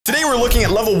we're looking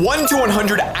at level 1 to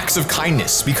 100 acts of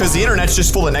kindness because the internet's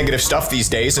just full of negative stuff these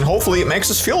days, and hopefully it makes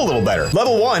us feel a little better.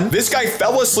 Level 1, this guy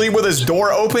fell asleep with his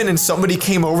door open and somebody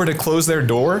came over to close their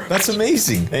door. That's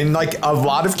amazing. In like a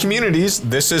lot of communities,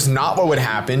 this is not what would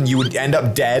happen. You would end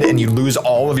up dead and you'd lose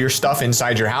all of your stuff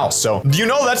inside your house. So you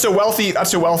know that's a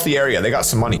wealthy area. They got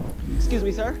some money. Excuse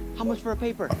me, sir. How much for a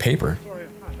paper? A paper? Sorry,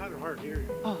 I had a hard hearing.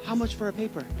 Oh, how much for a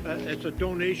paper? It's a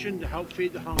donation to help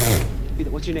feed the hungry.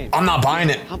 What's your name? I'm not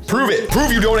buying it. Prove it.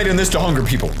 Prove you donated this to hunger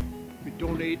people. We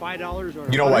donate $5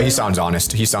 or... You know what? He sounds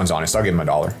honest. He sounds honest. I'll give him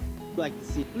 $1. Like to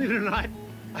see. Believe it or not,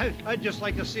 I'd just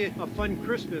like to see a fun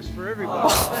Christmas for everybody.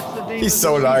 That's the name He's of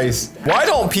so the nice. season. Why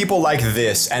don't people like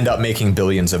this end up making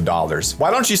billions of dollars?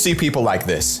 Why don't you see people like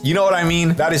this? You know what I mean?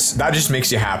 That just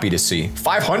makes you happy to see.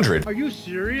 500. Are you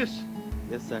serious?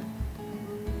 Yes, sir.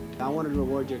 I wanted to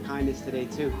reward your kindness today,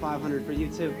 too. 500 for you,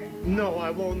 too. No,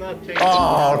 I will not take it.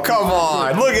 Oh, come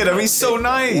on. Look at him. He's so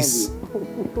nice.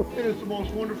 It is the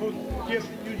most wonderful gift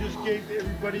that you just gave to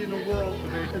everybody in the world,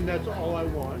 and that's all I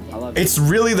want. I love you. It's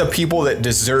really the people that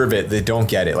deserve it that don't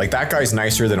get it. Like, that guy's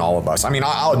nicer than all of us. I mean,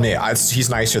 I'll admit, he's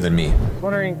nicer than me.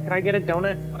 Wondering, can I get a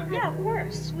donut? Yeah, of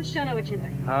course. Which donut would you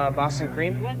like? Boston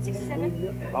cream?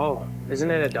 167? Oh,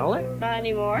 isn't it $1? Not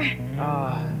anymore.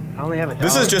 I only have $1.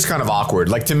 This is just kind of awkward.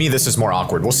 Like, to me, this is more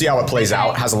awkward. We'll see how it plays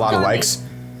out. Has a lot of likes.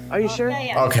 Are you sure?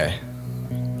 Yeah. Okay.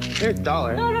 Here's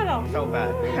 $1. No. Felt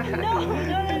bad.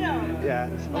 No. Yeah,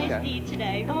 It's nice to okay. eat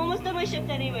today. I'm almost done my shift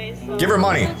anyways. So Give her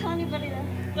money. Don't tell anybody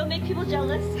that. Don't make people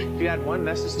jealous. If you had one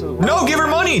message to the world. No, give her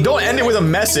money. Don't end it with a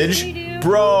message.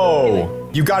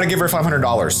 Bro, you gotta give her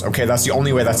 $500. Okay, that's the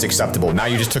only way that's acceptable. Now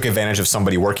you just took advantage of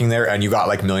somebody working there and you got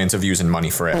like millions of views and money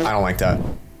for it. I don't like that.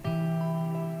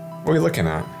 What are you looking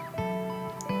at?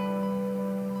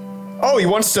 Oh, he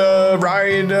wants to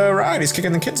ride. He's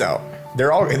kicking the kids out.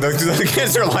 They're all, the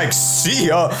kids are like, see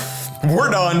ya,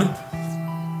 we're done.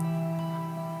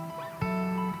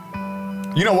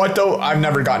 You know what though? I've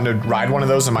never gotten to ride one of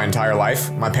those in my entire life.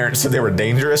 My parents said they were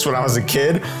dangerous when I was a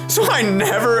kid, so I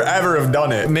never ever have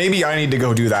done it. Maybe I need to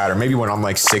go do that, or maybe when I'm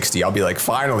like 60, I'll be like,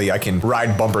 finally I can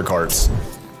ride bumper carts.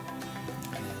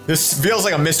 This feels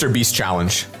like a Mr. Beast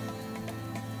challenge.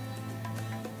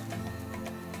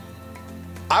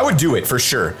 I would do it for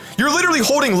sure. You're literally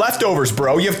holding leftovers,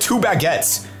 bro. You have 2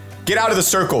 baguettes. Get out of the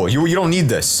circle. You don't need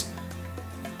this.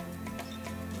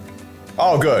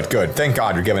 Oh, good. Thank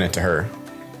God you're giving it to her.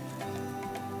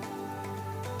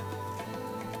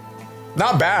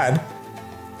 Not bad.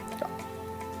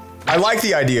 I like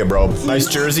the idea, bro. Nice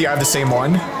jersey. I have the same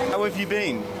one. How have you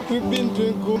been? We've been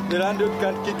doing good. The landlord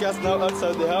can't kick us now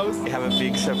outside the house. We have a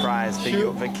big surprise for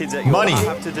you, for kids at your Money. I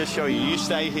have to just show you. You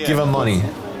stay here. Give him money.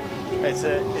 It's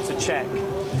a check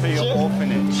for your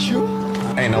orphanage.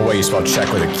 Ain't no way you spell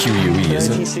check with a Q-U-E, is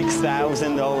it?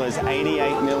 $36,000,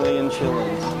 88 million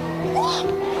shillings.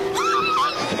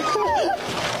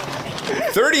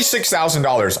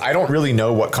 $36,000. I don't really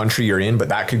know what country you're in, but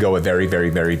that could go a very,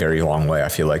 very, very, very long way, I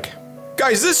feel like.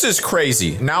 Guys, this is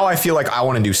crazy. Now I feel like I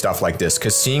want to do stuff like this,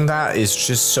 because seeing that is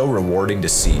just so rewarding to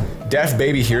see. Deaf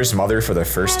baby hears mother for the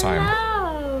first time.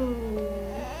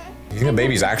 You think the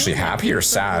baby's actually happy or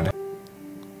sad?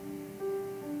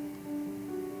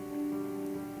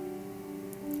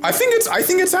 I think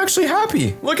it's actually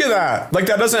happy. Look at that. Like,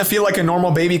 that doesn't feel like a normal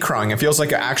baby crying. It feels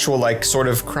like an actual, like, sort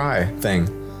of cry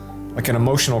thing. Like an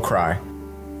emotional cry.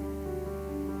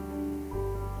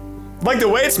 Like, the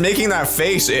way it's making that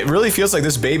face, it really feels like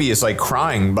this baby is, like,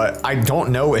 crying, but I don't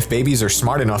know if babies are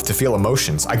smart enough to feel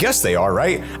emotions. I guess they are,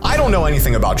 right? I don't know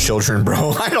anything about children,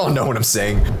 bro. I don't know what I'm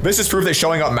saying. This is proof that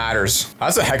showing up matters.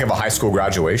 That's a heck of a high school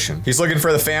graduation. He's looking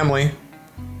for the family.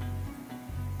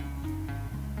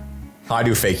 I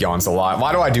do fake yawns a lot.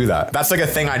 Why do I do that? That's like a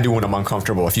thing I do when I'm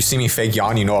uncomfortable. If you see me fake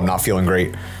yawn, you know I'm not feeling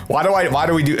great. Why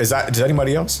do we do, does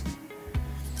anybody else?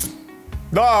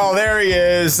 Oh, there he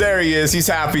is. There he is. He's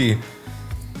happy.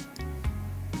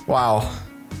 Wow.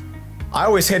 I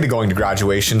always hated going to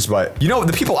graduations, but you know,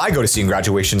 the people I go to see in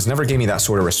graduations never gave me that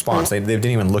sort of response. They didn't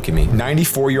even look at me.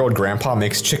 94-year-old grandpa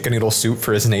makes chicken noodle soup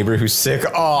for his neighbor who's sick.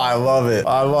 Oh, I love it.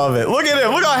 I love it. Look at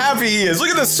him. Look how happy he is. Look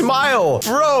at the smile.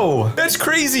 Bro, that's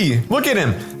crazy. Look at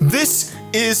him. This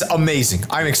is amazing.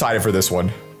 I'm excited for this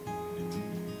one.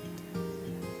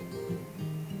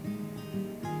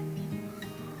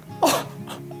 Oh.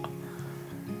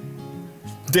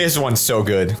 This one's so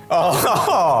good.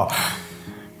 Oh.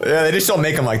 Yeah, they just don't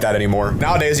make them like that anymore.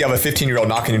 Nowadays, you have a 15-year-old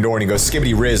knocking your door and he goes,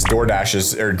 skibbity riz, door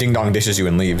dashes, or ding dong dishes you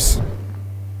and leaves.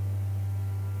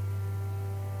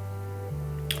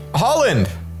 Holland!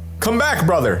 Come back,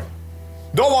 brother.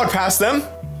 Don't walk past them.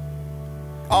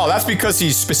 Oh, that's because he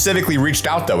specifically reached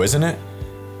out though, isn't it?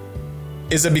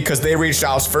 Is it because they reached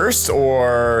out first,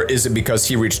 or is it because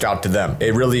he reached out to them?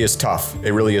 It really is tough.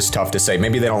 It really is tough to say.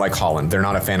 Maybe they don't like Holland. They're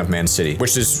not a fan of Man City,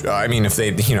 which is, I mean, if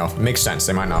they, you know, makes sense.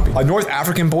 They might not be. A North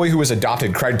African boy who was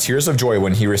adopted cried tears of joy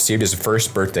when he received his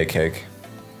first birthday cake.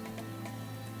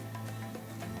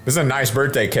 This is a nice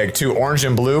birthday cake too. Orange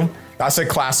and blue. That's a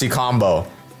classy combo.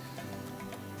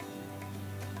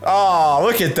 Oh,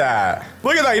 look at that.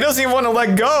 Look at that. He doesn't even want to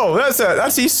let go.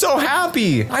 He's so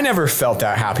happy. I never felt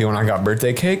that happy when I got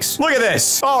birthday cakes. Look at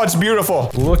this. Oh, it's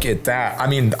beautiful. Look at that. I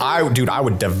mean, dude, I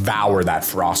would devour that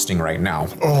frosting right now.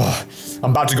 Oh, I'm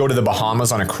about to go to the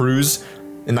Bahamas on a cruise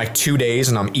in like 2 days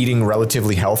and I'm eating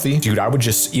relatively healthy. Dude, I would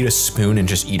just eat a spoon and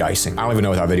just eat icing. I don't even know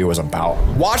what that video was about.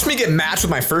 Watch me get matched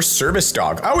with my first service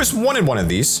dog. I always wanted one of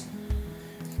these.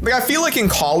 Like, I feel like in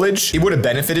college, it would have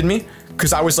benefited me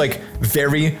because I was like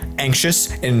very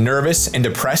anxious and nervous and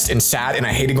depressed and sad and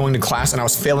I hated going to class and I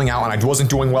was failing out and I wasn't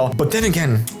doing well. But then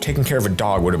again, taking care of a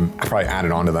dog would have probably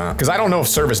added on to that because I don't know if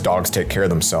service dogs take care of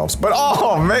themselves. But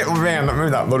oh man,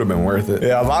 maybe that would have been worth it.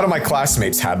 Yeah, a lot of my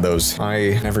classmates had those.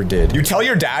 I never did. You tell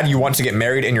your dad you want to get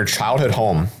married in your childhood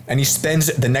home and he spends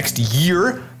the next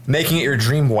year making it your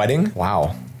dream wedding.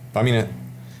 Wow. I mean,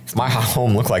 if my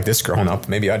home looked like this growing up,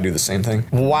 maybe I'd do the same thing.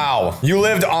 Wow, you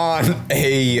lived on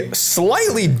a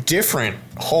slightly different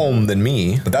home than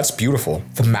me, but that's beautiful.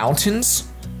 The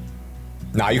mountains?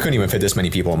 Nah, you couldn't even fit this many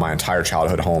people in my entire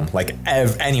childhood home, like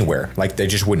anywhere, like they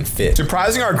just wouldn't fit.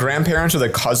 Surprising our grandparents with a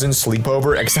cousin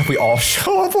sleepover, except we all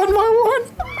show up one by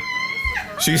one.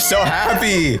 She's so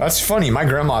happy. That's funny. My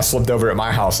grandma slept over at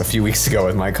my house a few weeks ago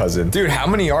with my cousin. Dude, how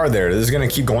many are there? This is gonna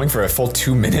keep going for a full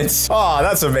 2 minutes. Oh,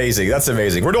 that's amazing. That's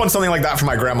amazing. We're doing something like that for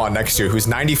my grandma next year, who's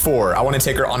 94. I want to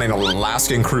take her on an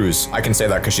Alaskan cruise. I can say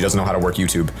that because she doesn't know how to work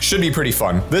YouTube. Should be pretty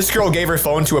fun. This girl gave her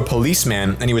phone to a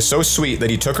policeman, and he was so sweet that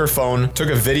he took her phone,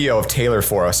 took a video of Taylor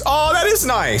for us. Oh, that is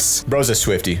nice. Bro's a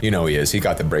Swiftie. You know he is. He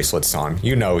got the bracelets on.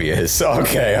 You know he is.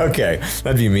 Okay.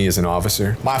 That'd be me as an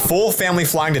officer. My full family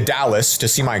flying to Dallas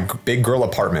to see my big girl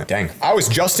apartment. Dang, I was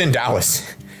just in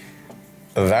Dallas.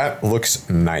 That looks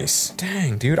nice.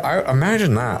 Dang, dude, I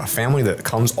imagine that. A family that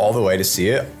comes all the way to see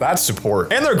it. That's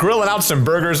support. And they're grilling out some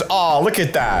burgers. Oh, look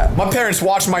at that. My parents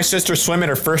watched my sister swim in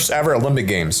her first ever Olympic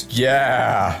Games.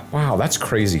 Yeah. Wow, that's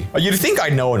crazy. You'd think I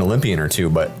know an Olympian or two,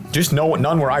 but just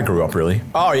none where I grew up, really.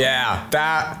 Oh, yeah.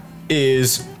 That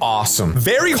is awesome.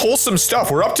 Very wholesome stuff.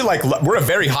 We're up to like, we're a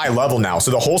very high level now,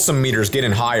 so the wholesome meter's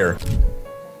getting higher.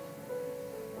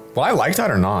 Will I like that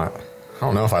or not? I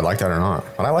don't know if I like that or not.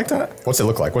 Would I like that? What's it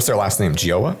look like? What's their last name?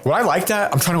 Gioa? Would I like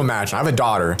that? I'm trying to imagine. I have a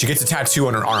daughter. She gets a tattoo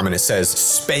on her arm and it says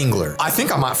Spangler. I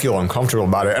think I might feel uncomfortable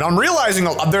about it. And I'm realizing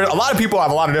a lot of people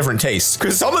have a lot of different tastes.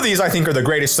 Because some of these I think are the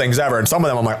greatest things ever. And some of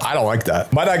them I'm like, I don't like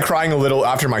that. My dad crying a little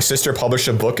after my sister published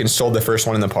a book and sold the first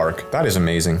one in the park. That is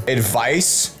amazing.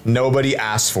 Advice nobody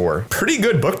asked for. Pretty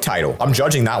good book title. I'm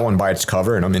judging that one by its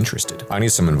cover and I'm interested. I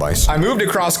need some advice. I moved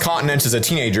across continents as a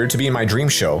teenager to be in my dream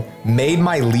show. Made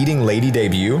my leading lady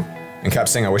debut. And kept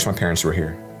saying, I wish my parents were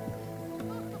here.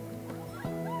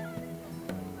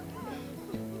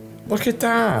 Look at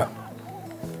that.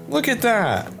 Look at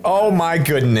that. Oh my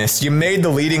goodness. You made the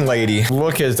leading lady.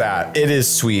 Look at that. It is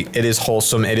sweet. It is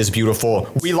wholesome. It is beautiful.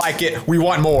 We like it. We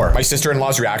want more. My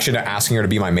sister-in-law's reaction to asking her to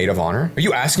be my maid of honor. Are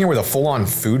you asking her with a full-on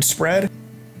food spread?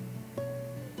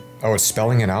 Oh, it's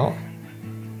spelling it out?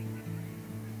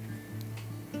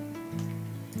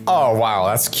 Oh, wow,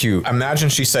 that's cute. Imagine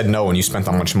she said no and you spent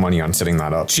that much money on setting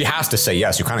that up. She has to say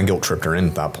yes. You kind of guilt tripped her in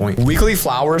at that point. Weekly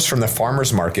flowers from the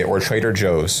farmer's market or Trader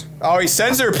Joe's. Oh, he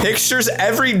sends her pictures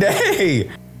every day.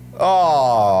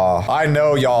 Oh, I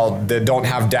know y'all that don't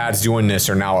have dads doing this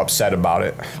are now upset about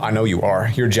it. I know you are.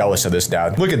 You're jealous of this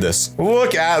dad. Look at this.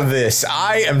 Look at this.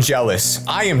 I am jealous.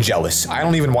 I am jealous. I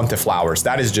don't even want the flowers.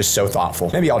 That is just so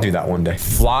thoughtful. Maybe I'll do that one day.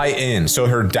 Fly in. So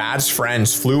her dad's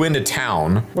friends flew into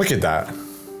town. Look at that.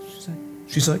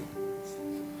 She's like,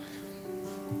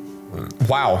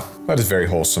 wow, that is very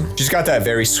wholesome. She's got that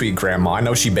very sweet grandma. I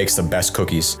know she bakes the best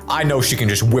cookies. I know she can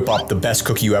just whip up the best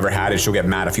cookie you ever had and she'll get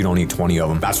mad if you don't eat 20 of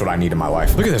them. That's what I need in my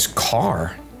life. Look at this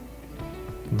car.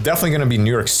 Definitely gonna be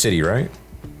New York City, right?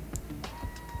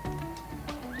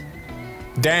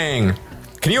 Dang.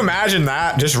 Can you imagine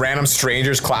that? Just random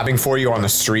strangers clapping for you on the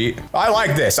street. I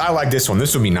like this. I like this one.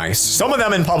 This would be nice. Some of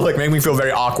them in public make me feel very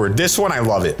awkward. This one, I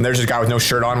love it. And there's this guy with no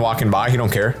shirt on walking by. He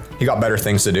don't care. He got better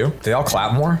things to do. They all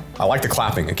clap more? I like the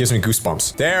clapping. It gives me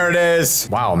goosebumps. There it is.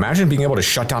 Wow, imagine being able to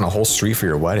shut down a whole street for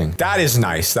your wedding. That is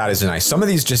nice. That is nice. Some of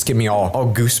these just get me all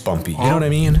goosebumpy. You know what I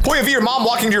mean? Point of view, your mom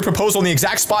walking to your proposal in the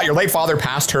exact spot your late father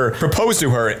passed her, proposed to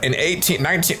her in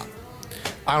 19...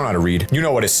 I don't know how to read. You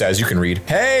know what it says, you can read.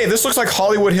 Hey, this looks like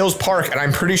Hollywood Hills Park, and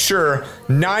I'm pretty sure,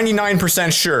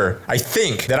 99% sure, I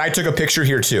think that I took a picture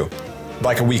here too,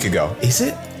 like a week ago. Is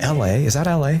it LA? Is that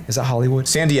LA? Is that Hollywood?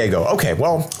 San Diego. Okay,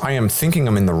 well, I am thinking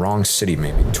I'm in the wrong city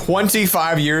maybe.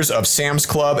 25 years of Sam's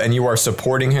Club and you are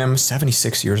supporting him,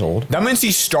 76 years old. That means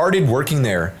he started working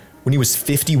there when he was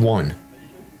 51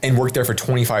 and worked there for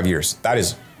 25 years. That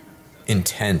is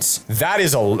intense. That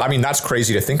is I mean, that's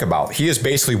crazy to think about. He has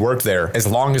basically worked there as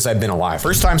long as I've been alive.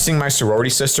 First time seeing my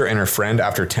sorority sister and her friend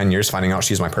after 10 years, finding out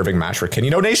she's my perfect match for kidney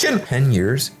donation. 10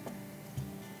 years?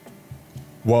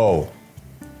 Whoa.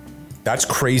 That's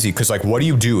crazy, because like, what do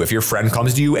you do if your friend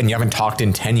comes to you and you haven't talked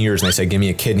in 10 years and they say, give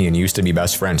me a kidney and you used to be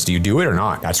best friends? Do you do it or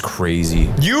not? That's crazy.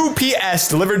 UPS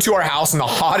delivered to our house on the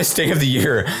hottest day of the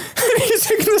year. He's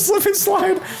taking the slip and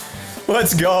slide.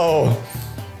 Let's go.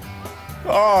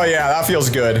 Oh yeah, that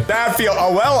feels good.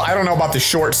 Oh well, I don't know about the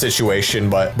short situation,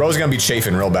 but bro's gonna be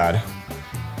chafing real bad.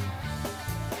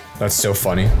 That's so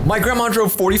funny. My grandma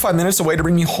drove 45 minutes away to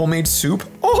bring me homemade soup.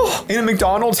 Oh, in a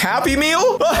McDonald's Happy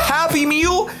Meal? A Happy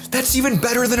Meal? That's even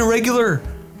better than a regular.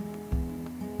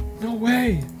 No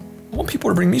way. I want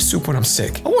people to bring me soup when I'm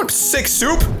sick. I want sick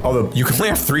soup. Although you can only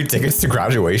have 3 tickets to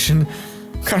graduation.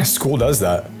 What kind of school does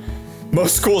that?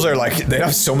 Most schools are like, they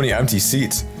have so many empty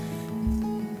seats.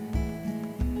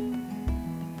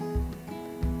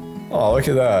 Oh, look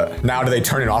at that. Now do they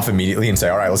turn it off immediately and say,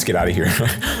 all right, let's get out of here.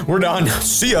 We're done.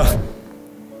 See ya.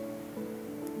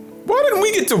 Why didn't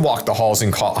we get to walk the halls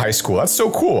in high school? That's so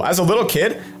cool. As a little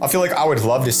kid, I feel like I would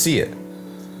love to see it.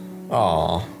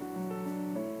 Aw.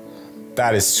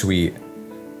 That is sweet.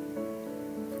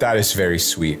 That is very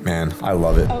sweet, man. I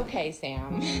love it. Okay,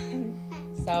 Sam.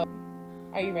 So,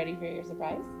 are you ready for your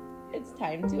surprise? It's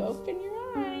time to open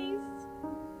your eyes.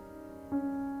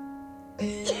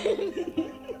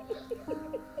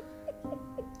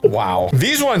 Wow.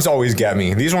 These ones always get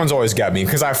me. These ones always get me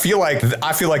because I feel like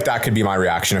that could be my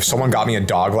reaction if someone got me a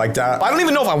dog like that. I don't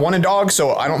even know if I want a dog,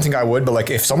 so I don't think I would, but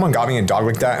like if someone got me a dog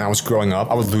like that and I was growing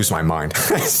up, I would lose my mind.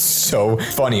 It's so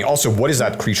funny. Also, what is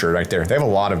that creature right there? They have a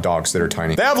lot of dogs that are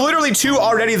tiny. They have literally 2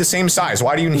 already the same size.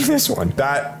 Why do you need this one?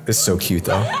 That is so cute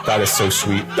though. That is so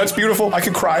sweet. That's beautiful. I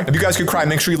could cry. If you guys could cry,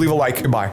 make sure you leave a like. Goodbye.